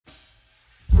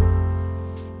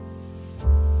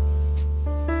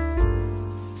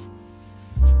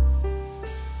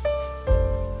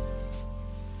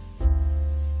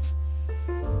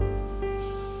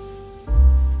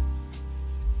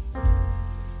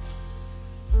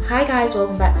Hi guys,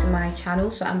 welcome back to my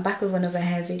channel. So I'm back with another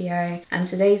hair video, and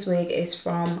today's wig is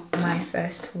from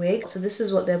Myfirstwig. So this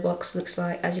is what their box looks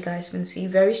like. As you guys can see,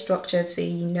 very structured, so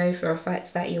you know for a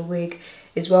fact that your wig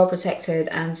is well protected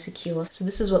and secure. So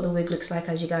this is what the wig looks like,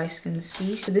 as you guys can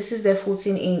see. So this is their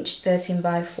 14-inch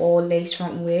 13x4 lace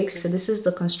front wig. So this is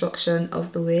the construction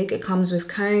of the wig. It comes with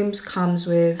combs, comes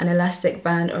with an elastic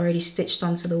band already stitched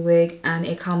onto the wig, and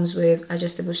it comes with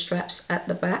adjustable straps at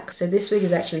the back. So this wig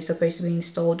is actually supposed to be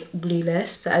installed glueless.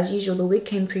 So as usual, the wig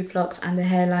came pre-plucked and the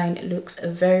hairline looks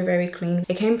very clean.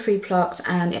 It came pre-plucked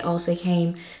and it also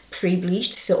came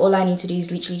pre-bleached, so all I need to do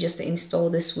is literally just to install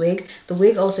this wig. The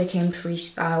wig also came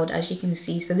pre-styled, as you can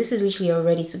see. So this is literally a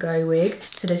ready to go wig.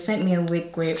 So they sent me a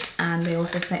wig grip and they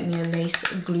also sent me a lace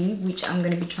glue, which I'm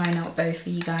going to be trying out both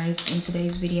for you guys in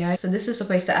today's video. So this is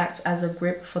supposed to act as a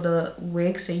grip for the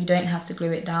wig, so you don't have to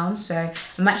glue it down. So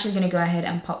I'm actually going to go ahead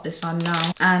and pop this on now,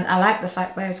 and I like the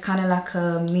fact that it's kind of like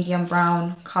a medium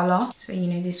brown color, so you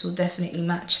know this will definitely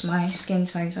match my skin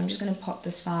tone. So I'm just going to pop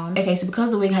this on. Okay, so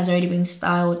because the wig has already been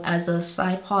styled as a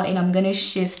side part, and I'm gonna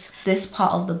shift this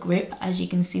part of the grip. As you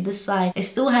can see, this side, it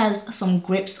still has some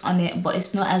grips on it, but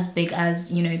it's not as big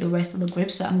as, you know, the rest of the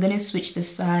grip. So I'm gonna switch this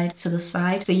side to the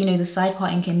side, so you know the side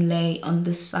parting can lay on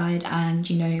this side and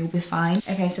you know it'll be fine.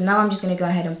 Okay, so now I'm just gonna go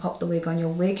ahead and pop the wig on. Your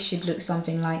wig should look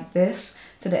something like this.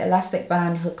 So the elastic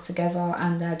band hooked together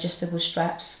and the adjustable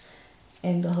straps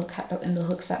in the hooks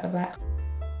at the back.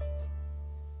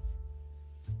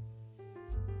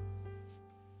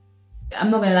 I'm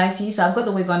not gonna lie to you, so I've got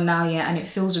the wig on now, yeah, and it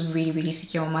feels really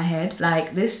secure on my head.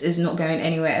 Like, this is not going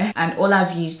anywhere, and all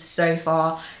I've used so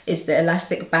far is the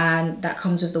elastic band that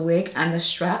comes with the wig and the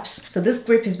straps. So this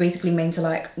grip is basically meant to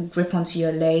like grip onto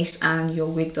your lace and your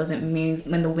wig doesn't move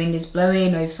when the wind is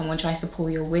blowing, or if someone tries to pull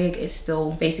your wig, it's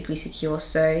still basically secure.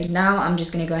 So now I'm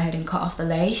just gonna go ahead and cut off the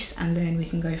lace and then we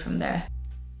can go from there.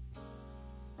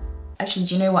 Actually,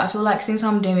 do you know what? I feel like since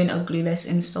I'm doing a glueless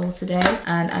install today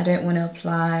and I don't want to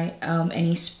apply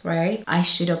any spray, I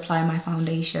should apply my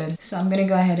foundation. So I'm going to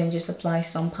go ahead and just apply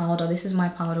some powder. This is my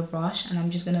powder brush, and I'm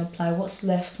just going to apply what's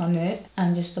left on it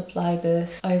and just apply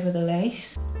this over the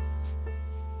lace.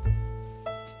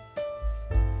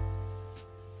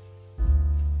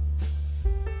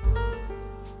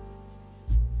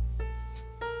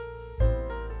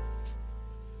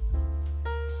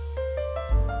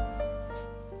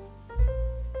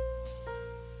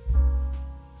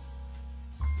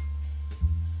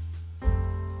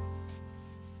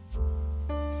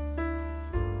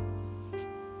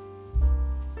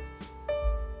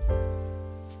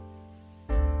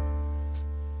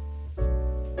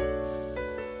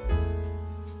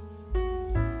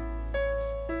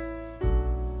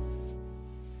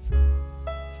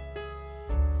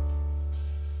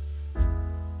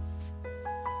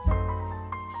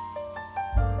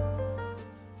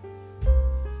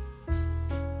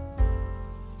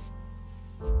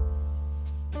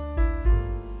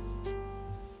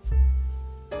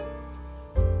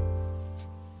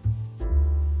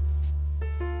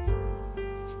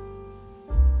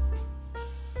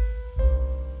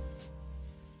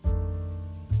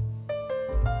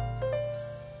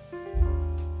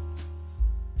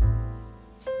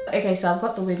 Okay, so I've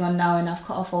got the wig on now and I've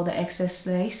cut off all the excess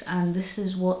lace, and this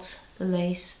is what the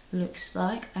lace looks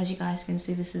like. As you guys can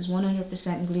see, this is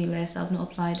 100% glueless. I've not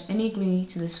applied any glue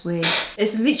to this wig.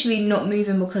 It's literally not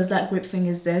moving because that grip thing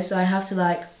is there, so I have to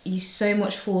like use so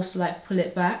much force to like pull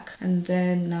it back and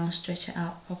then now stretch it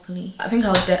out properly. I think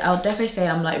I'll definitely say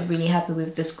I'm like really happy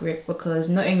with this grip, because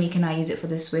not only can I use it for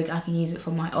this wig, I can use it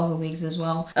for my other wigs as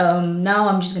well. Now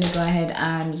I'm just gonna go ahead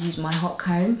and use my hot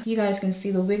comb. You guys can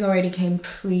see the wig already came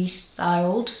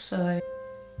pre-styled, so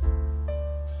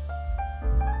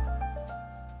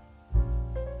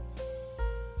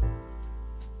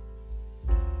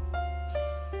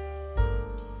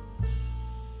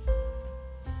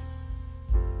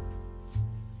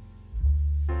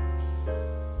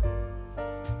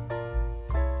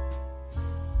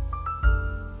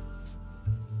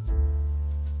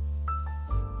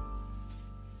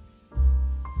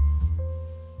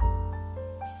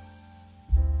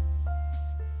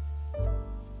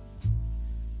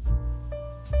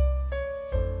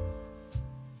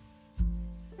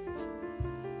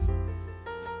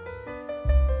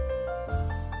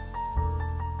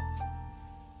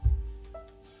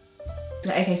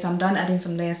okay, so I'm done adding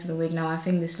some layers to the wig now. I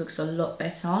think this looks a lot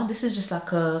better. This is just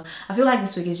like I feel like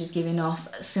this wig is just giving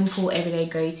off simple everyday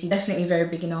go-to. Definitely very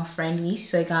beginner friendly.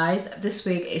 So guys, this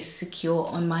wig is secure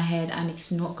on my head and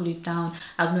it's not glued down.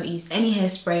 I've not used any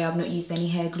hairspray, I've not used any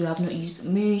hair glue, I've not used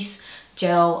mousse,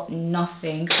 gel,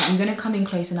 nothing. So I'm gonna come in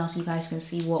closer now so you guys can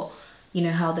see what you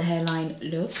know, how the hairline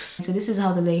looks. So this is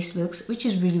how the lace looks, which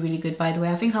is really good, by the way.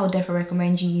 I think I would definitely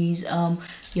recommend you use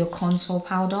your contour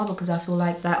powder, because I feel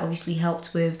like that obviously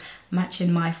helped with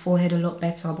matching my forehead a lot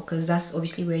better, because that's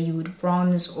obviously where you would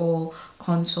bronze or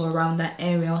contour around that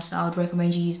area. So I would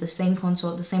recommend you use the same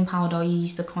contour, the same powder you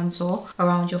use the contour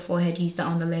around your forehead, use that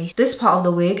on the lace. This part of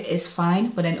the wig is fine,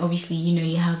 but then obviously, you know,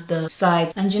 you have the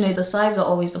sides, and you know, the sides are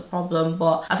always the problem.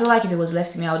 But I feel like if it was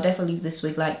left to me, I would definitely leave this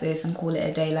wig like this and call it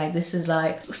a day. Like, this is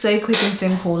like so quick and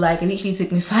simple. Like, it literally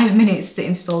took me 5 minutes to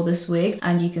install this wig,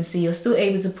 and you can see you're still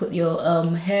able to put your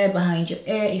hair behind your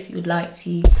ear if you would like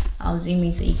to. I'll zoom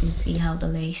in so you can see how the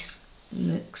lace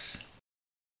looks.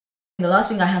 The last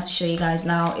thing I have to show you guys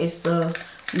now is the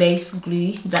lace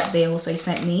glue that they also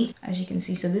sent me, as you can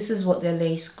see. So this is what their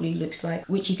lace glue looks like,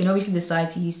 which you can obviously decide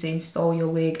to use to install your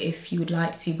wig if you would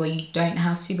like to, but you don't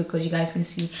have to, because you guys can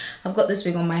see I've got this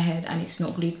wig on my head and it's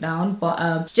not glued down.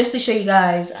 But just to show you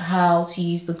guys how to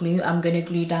use the glue, I'm going to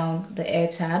glue down the ear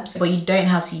tabs, but you don't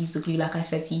have to use the glue, like I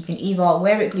said. So you can either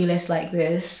wear it glueless like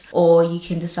this, or you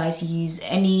can decide to use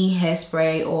any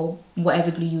hairspray or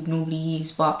whatever glue you'd normally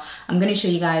use. But I'm going to show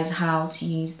you guys how to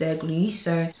use their glue.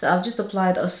 So I've just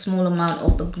applied a small amount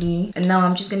of the glue, and now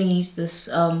I'm just going to use this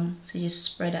to just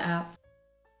spread it out.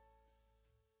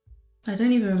 I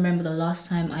don't even remember the last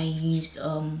time I used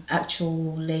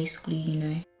actual lace glue, you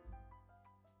know.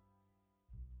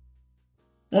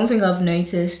 One thing I've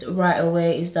noticed right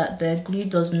away is that the glue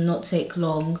does not take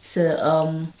long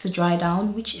to dry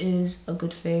down, which is a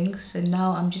good thing. So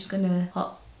now I'm just gonna put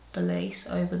the lace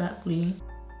over that glue.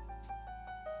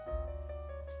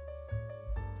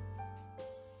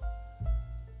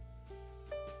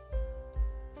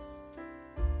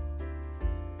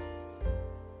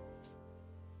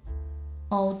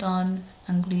 All done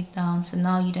and glued down, so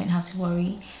now you don't have to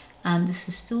worry. And this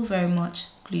is still very much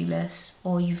glueless.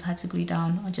 All you've had to glue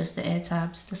down are just the ear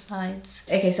tabs, the sides.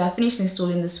 Okay, so I finished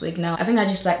installing this wig now. I think I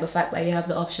just like the fact that you have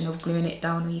the option of gluing it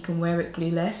down, or you can wear it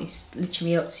glueless. It's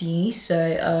literally up to you. So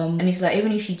and it's like,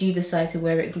 even if you do decide to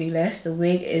wear it glueless, the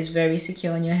wig is very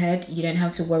secure on your head. You don't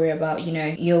have to worry about, you know,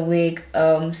 your wig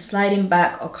sliding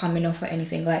back or coming off or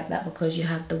anything like that, because you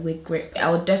have the wig grip.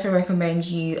 I would definitely recommend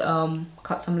you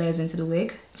cut some layers into the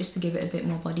wig just to give it a bit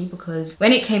more body, because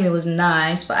when it came it was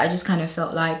nice, but I just kind of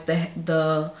felt like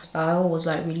the style was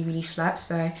like really flat.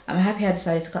 So I'm happy I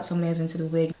decided to cut some layers into the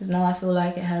wig, because now I feel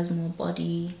like it has more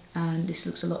body and this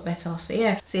looks a lot better. So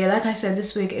yeah, like I said,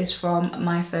 this wig is from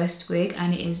Myfirstwig,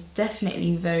 and it is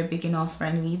definitely very beginner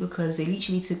friendly, because it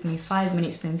literally took me 5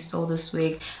 minutes to install this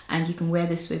wig, and you can wear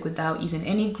this wig without using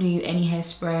any glue, any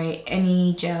hairspray,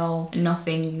 any gel,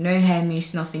 nothing, no hair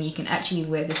mousse, nothing. You can actually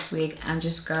wear this wig and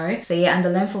just go. So yeah, and the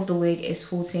length of the wig is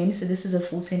 14, so this is a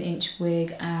 14-inch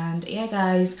wig. And yeah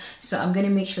guys, so I'm going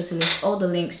to make sure to list all the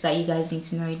links that you guys need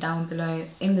to know down below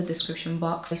in the description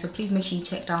box, so please make sure you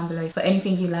check down below for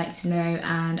anything you like to know,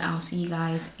 and I'll see you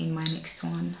guys in my next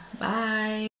one.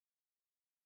 Bye.